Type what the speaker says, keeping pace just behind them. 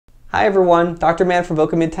Hi everyone, Dr. Mann from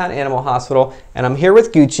Boca Midtown Animal Hospital, and I'm here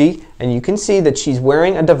with Gucci, and you can see that she's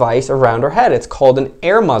wearing a device around her head. It's called an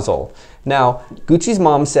air muzzle. Now, Gucci's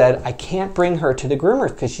mom said, I can't bring her to the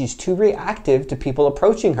groomers because she's too reactive to people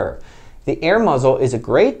approaching her. The air muzzle is a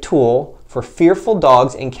great tool for fearful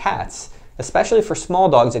dogs and cats, especially for small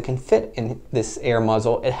dogs that can fit in this air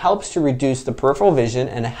muzzle. It helps to reduce the peripheral vision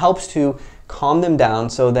and it helps to calm them down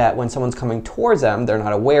so that when someone's coming towards them, they're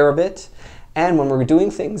not aware of it. And when we're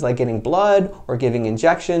doing things like getting blood or giving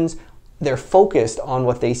injections, they're focused on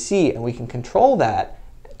what they see, and we can control that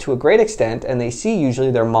to a great extent, and they see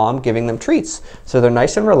usually their mom giving them treats. So they're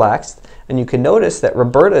nice and relaxed, and you can notice that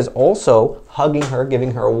Roberta is also hugging her,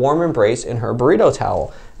 giving her a warm embrace in her burrito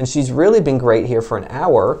towel. And she's really been great here for an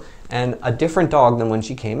hour, and a different dog than when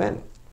she came in.